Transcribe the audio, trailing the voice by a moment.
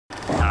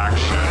Okay,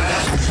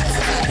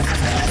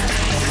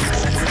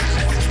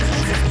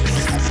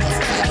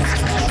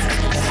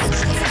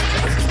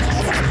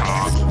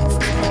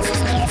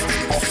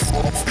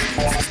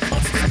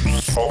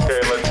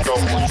 let's go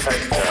for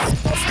takedown.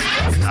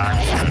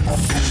 Action.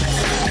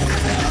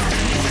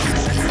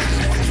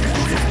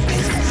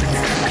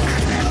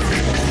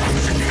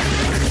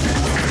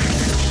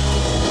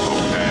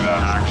 Okay,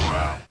 that's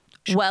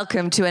action.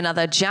 Welcome to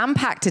another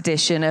jam-packed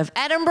edition of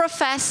Edinburgh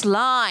Fest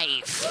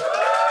Live.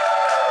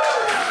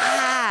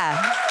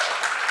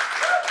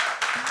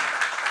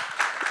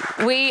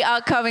 We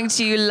are coming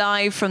to you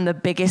live from the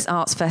biggest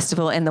arts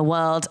festival in the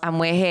world, and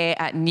we're here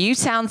at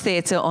Newtown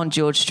Theatre on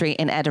George Street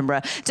in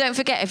Edinburgh. Don't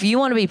forget, if you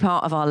want to be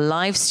part of our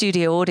live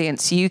studio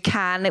audience, you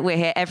can. We're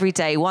here every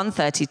day,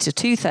 1:30 to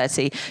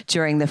 2:30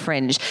 during the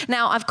Fringe.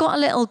 Now, I've got a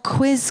little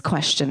quiz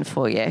question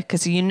for you,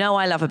 because you know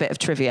I love a bit of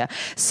trivia.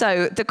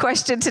 So the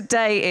question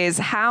today is,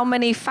 how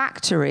many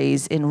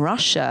factories in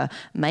Russia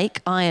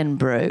make iron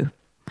brew?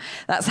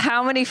 That's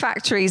how many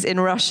factories in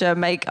Russia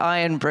make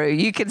iron brew.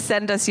 You can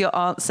send us your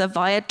answer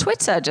via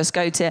Twitter. Just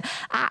go to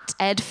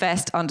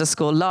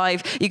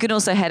 @edfest_live. You can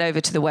also head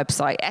over to the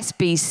website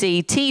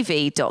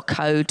sbctv.co.uk.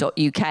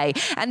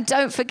 And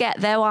don't forget,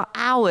 there are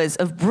hours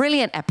of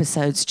brilliant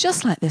episodes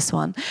just like this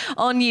one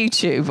on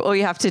YouTube. All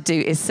you have to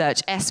do is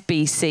search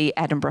SBC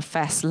Edinburgh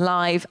Fest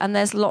Live, and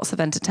there's lots of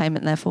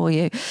entertainment there for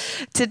you.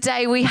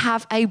 Today we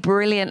have a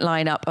brilliant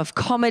lineup of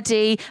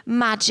comedy,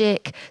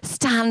 magic,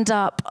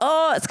 stand-up.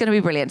 Oh, it's going to be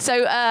brilliant.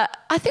 So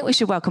I think we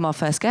should welcome our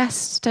first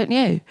guest, don't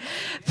you?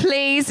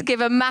 Please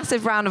give a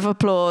massive round of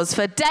applause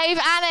for Dave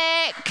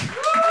Alnwick.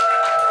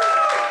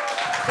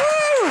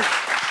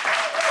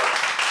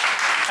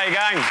 Hey,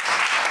 gang.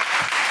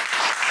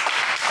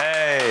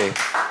 Hey,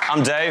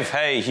 I'm Dave.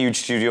 Hey,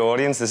 huge studio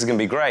audience. This is going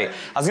to be great.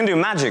 I was going to do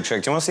a magic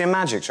trick. Do you want to see a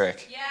magic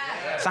trick? Yeah.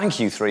 Thank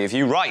you, three of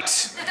you.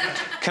 Right.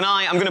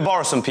 I'm going to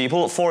borrow some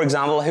people. For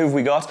example, who have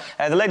we got?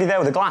 The lady there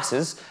with the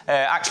glasses.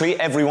 Actually,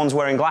 everyone's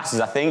wearing glasses,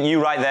 I think.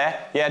 You right there.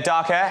 Yeah,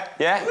 dark hair.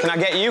 Yeah, can I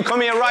get you?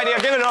 Come here, right here.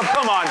 Give it up.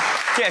 Come on.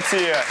 Get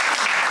here.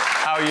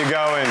 How are you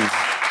going?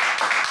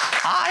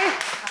 Hi.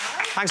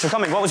 Thanks for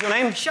coming. What was your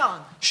name?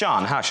 Sean.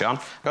 Sean. Hi, Sean.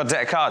 I've got a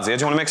deck of cards here.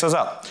 Do you want to mix those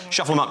up? Yeah.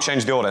 Shuffle them up,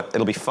 change the order.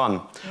 It'll be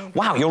fun.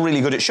 Wow, you're really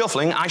good at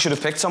shuffling. I should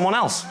have picked someone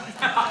else.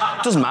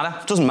 Doesn't matter.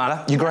 Doesn't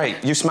matter. You're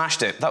great. You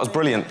smashed it. That was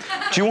brilliant.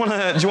 Do you want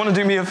to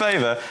do me a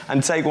favour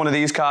and take one of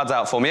these cards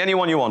out for me?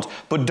 Anyone you want.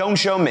 But don't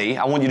show me.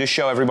 I want you to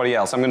show everybody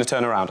else. I'm going to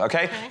turn around,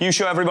 okay? You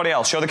show everybody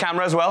else. Show the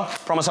camera as well.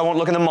 Promise I won't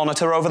look in the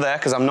monitor over there,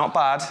 because I'm not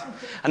bad.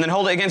 And then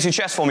hold it against your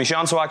chest for me,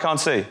 Sean, so I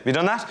can't see. Have you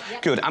done that?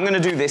 Yep. Good. I'm going to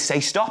do this.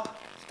 Say stop.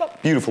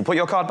 Beautiful. Put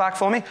your card back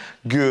for me.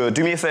 Good.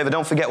 Do me a favour,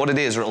 don't forget what it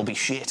is or it'll be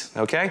shit,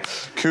 okay?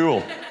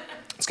 Cool.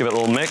 Let's give it a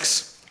little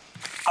mix.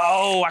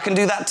 Oh, I can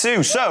do that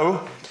too.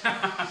 So,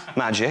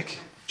 magic,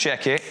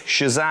 check it,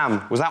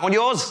 Shazam. Was that one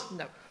yours?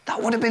 No.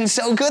 That would have been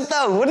so good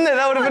though, wouldn't it?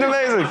 That would have been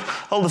amazing.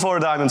 Hold the 4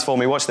 of diamonds for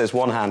me. Watch this,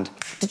 one hand.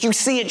 Did you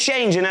see it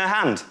change in her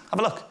hand? Have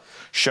a look.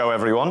 Show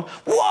everyone.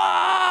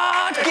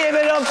 What? Give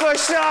it up for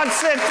Sean.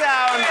 Sit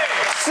down.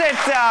 Sit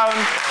down.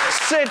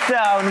 Sit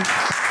down.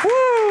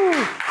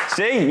 Woo!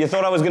 See, you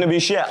thought I was going to be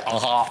shit.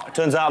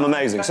 Turns out I'm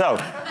amazing. So,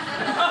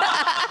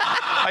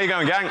 how you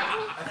going, gang?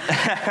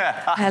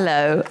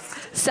 Hello.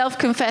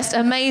 Self-confessed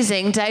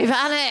amazing Dave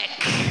Alnwick.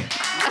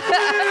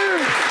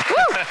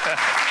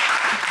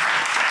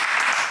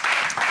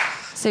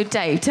 So,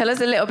 Dave, tell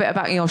us a little bit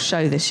about your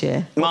show this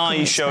year.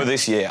 My show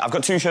this year. I've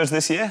got 2 shows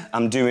this year.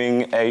 I'm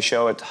doing a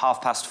show at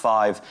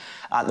 5:30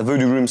 at the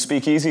Voodoo Room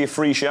Speakeasy, a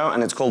free show,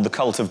 and it's called The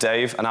Cult of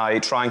Dave, and I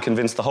try and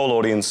convince the whole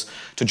audience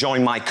to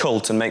join my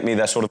cult and make me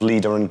their sort of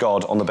leader and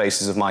god on the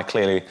basis of my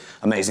clearly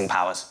amazing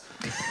powers.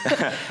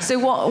 So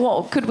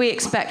what could we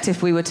expect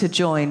if we were to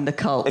join the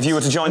cult? If you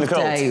were to join the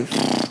cult? Dave?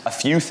 A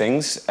few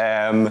things.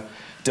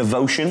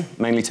 Devotion,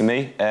 mainly to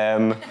me.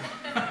 And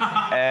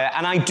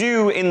I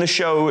do, in the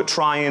show,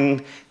 try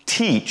and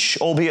teach,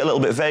 albeit a little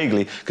bit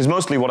vaguely, because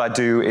mostly what I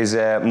do is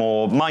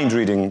more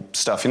mind-reading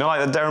stuff, you know,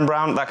 like the Darren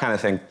Brown, that kind of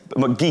thing. A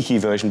geeky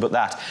version, but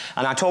that.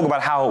 And I talk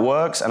about how it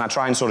works, and I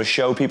try and sort of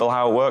show people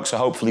how it works, so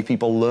hopefully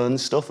people learn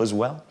stuff as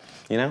well,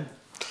 you know?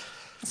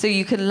 So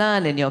you can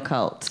learn in your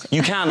cult.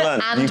 You can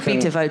learn. And be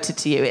devoted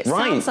to you. It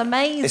sounds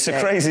amazing. It's a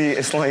crazy,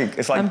 it's like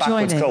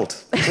backwards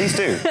cult. Please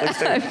do, please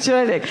do. I'm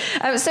joining.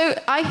 So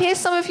I hear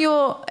some of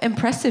your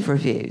impressive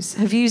reviews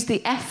have used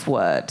the F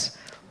word.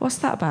 What's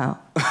that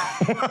about?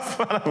 What's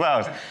that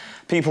about?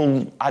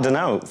 People, I don't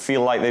know,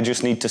 feel like they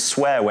just need to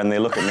swear when they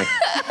look at me.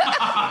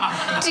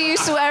 Do you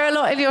swear a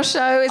lot in your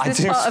show? Is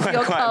this part of your cult? I do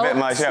swear quite a bit in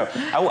my show.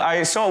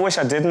 I sort of wish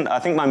I didn't. I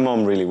think my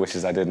mum really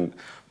wishes I didn't.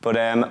 But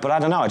I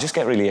don't know, I just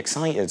get really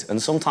excited. And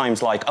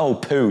sometimes, like, oh,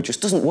 poo, just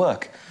doesn't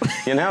work.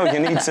 You know, you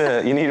need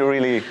to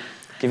really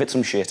give it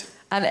some shit.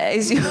 And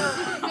is your...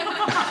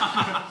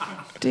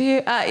 Do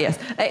you? Yes.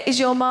 Is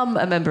your mum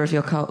a member of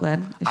your cult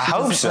then? I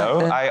hope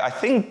so. I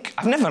think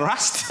I've never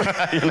asked.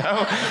 You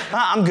know,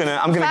 I'm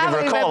gonna give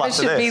her a call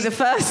after this. Should be the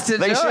first to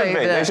They join. should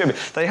be. They should be.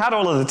 They had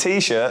all of the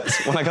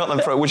T-shirts when I got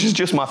them for, which is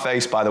just my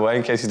face, by the way,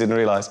 in case you didn't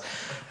realise.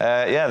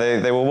 Yeah,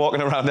 they were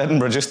walking around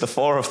Edinburgh, just the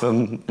four of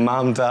them,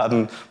 Mum, Dad,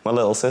 and my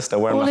little sister,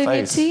 wearing all my in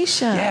face. Your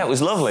T-shirt. Yeah, it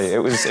was lovely. It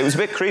was a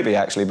bit creepy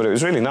actually, but it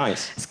was really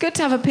nice. It's good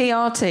to have a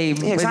PR team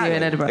with you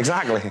in Edinburgh.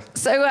 Exactly.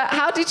 So,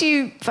 how did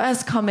you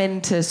first come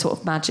into sort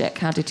of magic?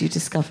 How did you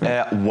discover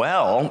it?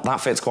 Well,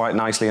 that fits quite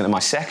nicely into my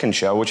second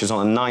show, which is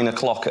on at 9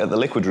 o'clock at the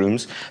Liquid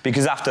Rooms,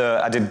 because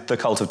after I did the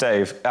Cult of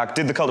Dave, I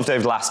did the Cult of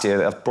Dave last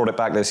year, I've brought it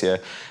back this year,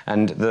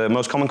 and the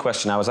most common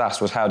question I was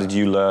asked was, how did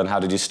you learn, how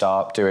did you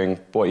start doing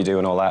what you do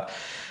and all that?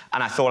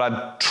 And I thought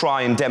I'd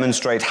try and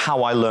demonstrate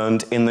how I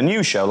learned in the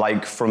new show,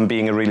 like from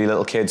being a really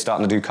little kid,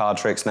 starting to do card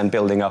tricks, and then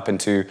building up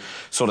into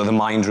sort of the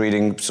mind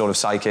reading, sort of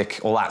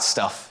psychic, all that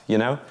stuff, you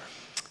know?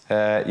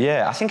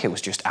 Yeah, I think it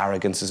was just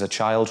arrogance as a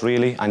child,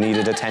 really. I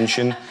needed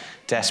attention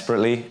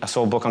desperately. I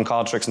saw a book on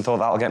card tricks and thought,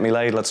 that'll get me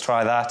laid, let's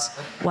try that.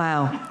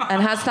 Wow.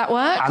 And has that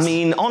worked? I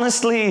mean,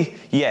 honestly,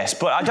 yes,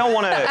 but I don't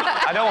want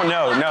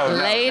to, no.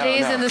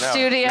 Ladies in the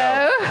studio,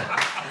 no.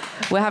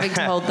 we're having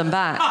to hold them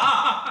back.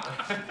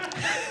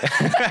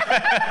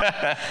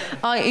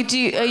 Are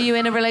you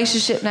in a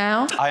relationship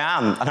now? I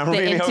am, and I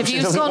really hope she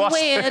doesn't watch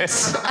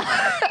this.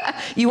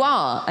 You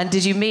are? And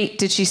did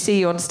she see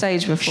you on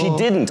stage before? She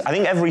didn't. I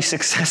think every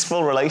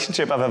successful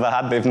relationship I've ever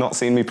had, they've not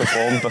seen me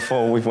perform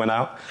before we've went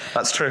out.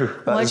 That's true.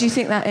 Why do you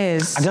think that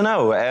is? I don't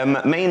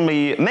know.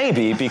 Mainly,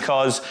 maybe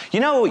because, you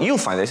know, you'll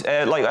find this,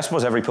 like I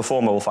suppose every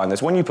performer will find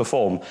this, when you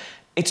perform,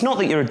 it's not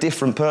that you're a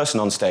different person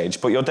on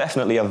stage, but you're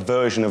definitely a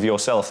version of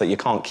yourself that you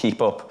can't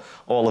keep up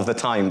all of the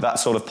time, that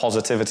sort of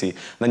positivity. And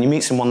then you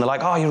meet someone, they're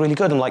like, oh, you're really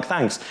good, I'm like,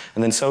 thanks.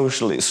 And then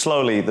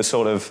slowly, the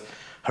sort of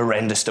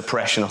horrendous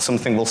depression or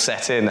something will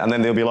set in, and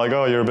then they'll be like,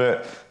 oh, you're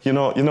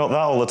not that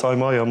all the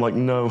time, are you? I'm like,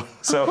 no.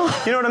 So,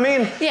 you know what I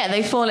mean? Yeah,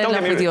 they fall in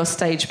love with your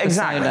stage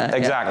persona.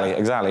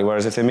 Exactly.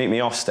 Whereas if they meet me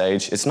off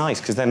stage, it's nice,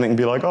 because then they can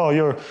be like, oh,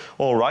 you're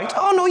all right.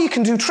 Oh, no, you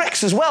can do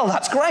tricks as well.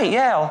 That's great.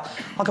 Yeah,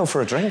 I'll go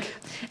for a drink.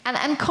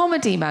 And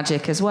comedy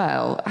magic as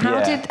well.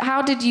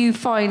 How did you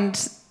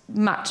find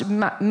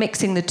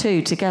mixing the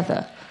two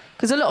together?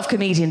 Because a lot of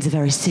comedians are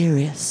very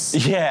serious.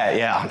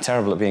 Yeah, I'm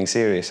terrible at being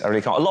serious. I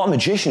really can't. A lot of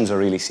magicians are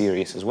really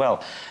serious as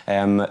well.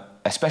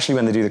 Especially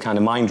when they do the kind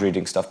of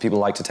mind-reading stuff, people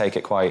like to take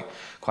it quite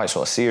sort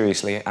of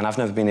seriously, and I've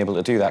never been able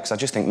to do that, because I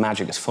just think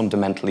magic is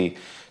fundamentally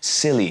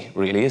silly,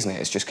 really, isn't it?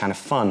 It's just kind of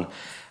fun.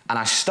 And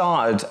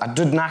I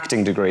did an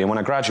acting degree, and when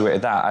I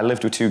graduated that, I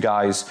lived with two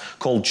guys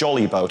called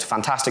Jolly Boat,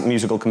 fantastic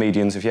musical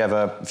comedians. If you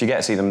get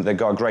to see them, they've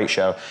got a great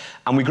show.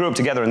 And we grew up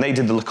together, and they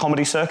did the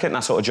comedy circuit, and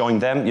I sort of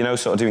joined them, you know,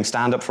 sort of doing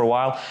stand-up for a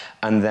while.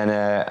 And then,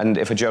 and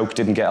if a joke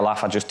didn't get a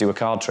laugh, I'd just do a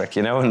card trick,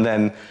 you know, and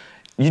then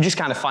you just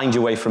kind of find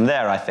your way from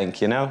there, I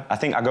think, you know? I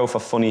think I go for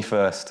funny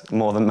first,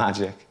 more than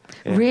magic.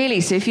 Yeah.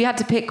 Really? So if you had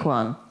to pick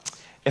one?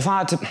 If I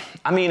had to...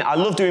 I mean, I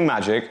love doing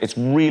magic. It's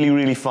really,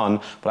 really fun,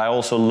 but I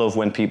also love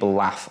when people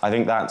laugh. I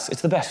think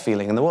it's the best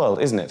feeling in the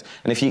world, isn't it?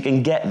 And if you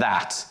can get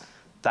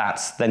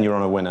then you're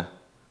on a winner.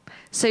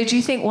 So do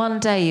you think one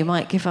day you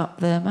might give up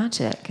the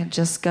magic and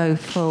just go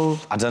full...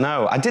 I don't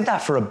know. I did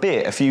that for a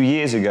bit a few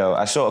years ago.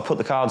 I sort of put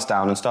the cards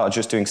down and started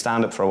just doing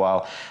stand-up for a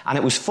while, and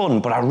it was fun,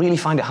 but I really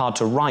find it hard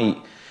to write.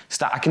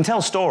 I can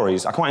tell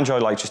stories. I quite enjoy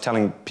like just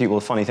telling people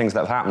the funny things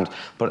that have happened,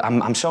 but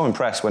I'm so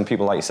impressed when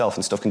people like yourself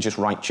and stuff can just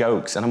write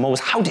jokes, and I'm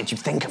always, how did you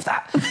think of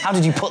that? How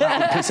did you put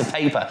that on a piece of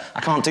paper? I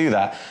can't do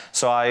that.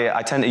 So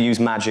I tend to use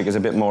magic as a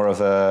bit more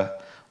of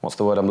a, what's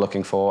the word I'm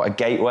looking for? A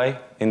gateway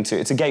into...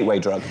 It's a gateway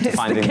drug to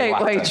finding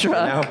laughter. It's the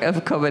gateway drug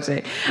of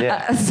comedy.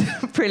 Yeah.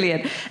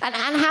 Brilliant. And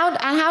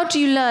how do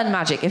you learn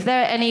magic? If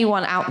there are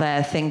anyone out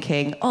there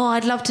thinking, oh,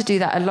 I'd love to do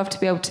that, I'd love to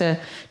be able to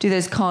do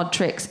those card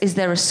tricks, is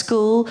there a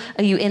school?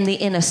 Are you in the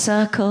inner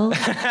circle?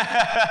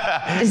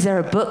 Is there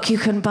a book you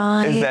can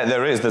buy?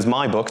 There is. There's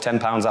my book,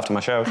 £10 after my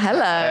show.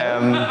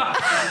 Hello.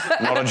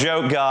 Not a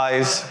joke,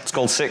 guys. It's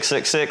called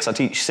 666. I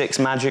teach 6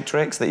 magic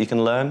tricks that you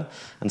can learn,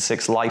 and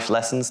 6 life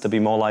lessons to be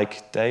more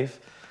like Dave.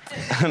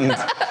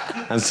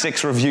 and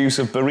 6 reviews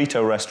of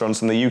burrito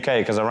restaurants in the UK,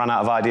 because I ran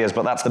out of ideas,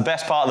 but that's the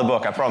best part of the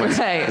book, I promise.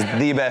 Okay.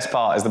 The best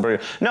part is the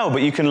burrito. No,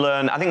 but you can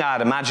learn... I think I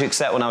had a magic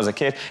set when I was a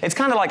kid. It's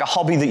kind of like a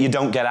hobby that you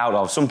don't get out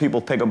of. Some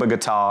people pick up a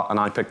guitar, and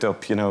I picked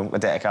up, you know, a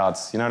deck of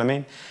cards. You know what I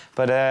mean?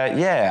 But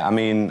yeah, I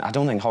mean, I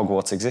don't think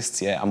Hogwarts exists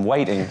yet. I'm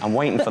waiting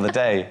for the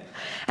day.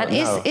 And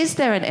is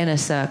there an inner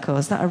circle?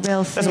 Is that a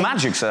real thing? There's a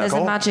magic circle.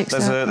 There's a magic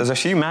circle. There's a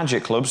few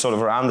magic clubs sort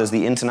of around. There's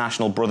the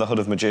International Brotherhood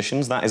of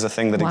Magicians. That is a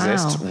thing that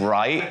exists.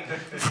 Right.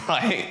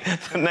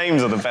 The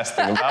names are the best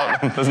thing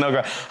about them. There's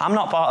no... I'm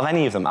not part of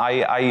any of them.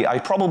 I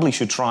probably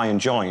should try and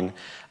join.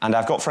 And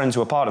I've got friends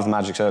who are part of the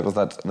magic circles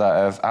that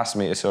have asked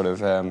me to sort of,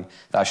 that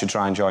I should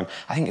try and join.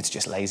 I think it's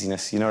just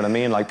laziness, you know what I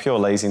mean? Like pure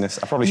laziness.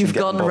 I probably should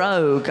get on board. You've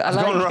gone rogue. I've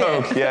gone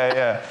rogue,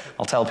 yeah.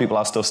 I'll tell people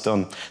how stuff's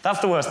done. That's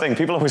the worst thing.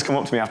 People always come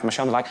up to me after my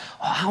show and they're like,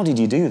 oh, how did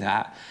you do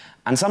that?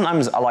 And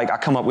sometimes I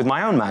come up with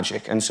my own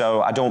magic, and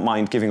so I don't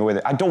mind giving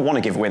away I don't want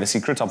to give away the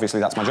secret, obviously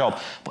that's my job,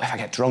 but if I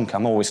get drunk,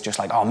 I'm always just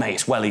like, oh mate,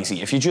 it's well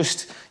easy. If you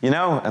just,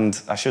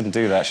 and I shouldn't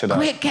do that, should I?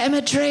 Quick, get him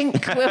a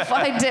drink, we'll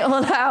find it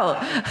all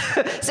out.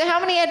 So how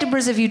many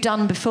Edinburghs have you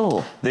done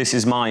before? This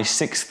is my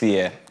 6th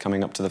year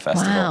coming up to the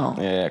festival. Wow.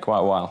 Yeah,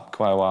 quite a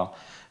while.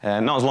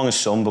 Not as long as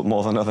some, but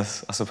more than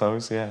others, I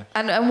suppose, yeah.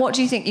 And what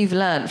do you think you've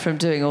learned from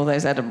doing all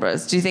those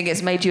Edinburghs? Do you think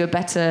it's made you a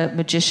better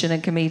magician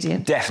and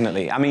comedian?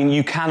 Definitely. I mean,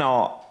 you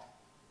cannot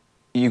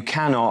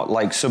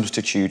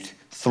substitute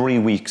 3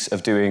 weeks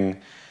of doing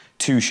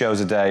 2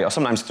 shows a day, or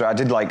sometimes 3. I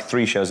did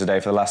 3 shows a day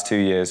for the last 2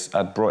 years.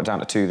 I brought it down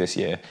to 2 this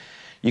year.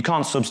 You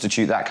can't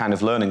substitute that kind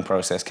of learning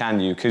process, can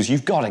you? Because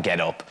you've got to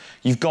get up,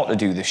 you've got to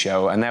do the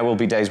show, and there will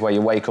be days where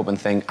you wake up and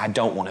think, I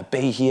don't want to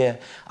be here,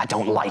 I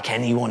don't like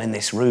anyone in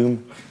this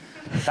room.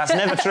 That's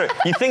never true.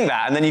 You think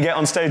that, and then you get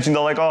on stage and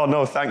they're like, oh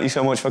no, thank you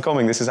so much for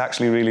coming, this is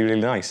actually really, really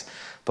nice.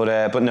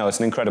 But no, it's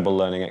an incredible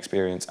learning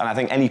experience. And I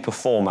think any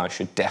performer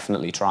should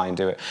definitely try and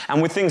do it.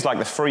 And with things like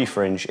the free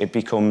fringe, it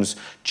becomes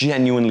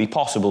genuinely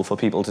possible for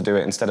people to do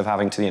it instead of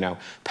having to,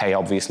 pay,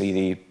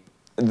 obviously,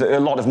 a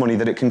lot of money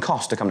that it can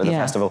cost to come to the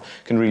festival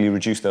can really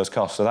reduce those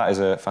costs. So that is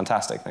a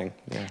fantastic thing.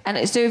 Yeah.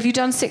 And so have you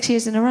done 6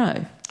 years in a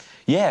row?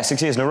 Yeah,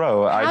 6 years in a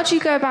row. How do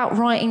you go about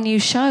writing new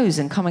shows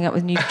and coming up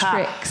with new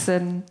tricks?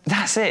 And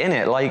that's it,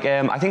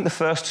 innit? I think the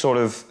first sort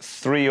of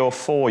 3 or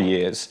 4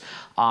 years,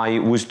 I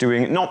was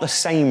doing not the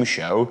same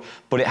show,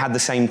 but it had the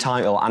same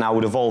title, and I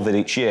would evolve it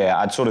each year.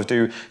 I'd sort of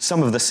do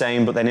some of the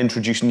same, but then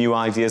introduce new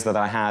ideas that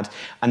I had.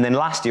 And then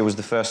last year was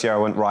the first year I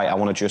went, right, I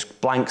want to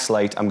just blank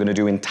slate, I'm going to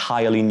do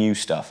entirely new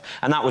stuff.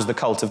 And that was The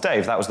Cult of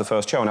Dave, that was the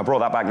first show, and I brought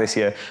that back this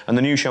year. And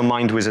the new show,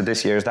 Mind Wizard,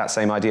 this year is that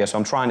same idea. So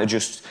I'm trying to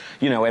just,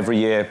 every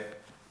year,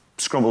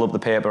 scrumble up the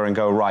paper and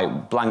go,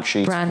 right, blank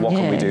sheet, what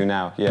can we do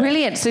now? Yeah.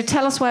 Brilliant. So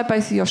tell us where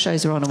both of your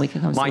shows are on and we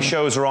can come see them. My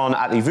shows are on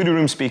at the Voodoo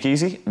Room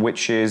Speakeasy,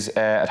 which is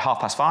at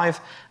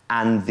 5:30,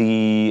 and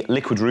the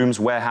Liquid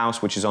Rooms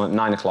Warehouse, which is on at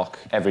 9 o'clock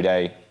every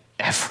day.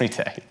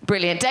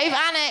 Brilliant. Dave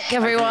Alnwick,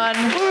 everyone.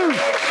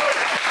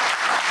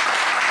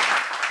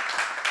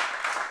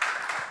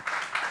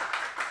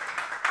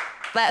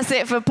 That's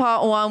it for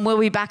part 1. We'll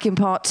be back in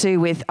part 2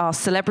 with our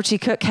celebrity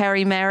cook,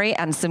 Harry Mary,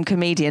 and some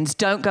comedians.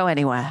 Don't go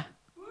anywhere.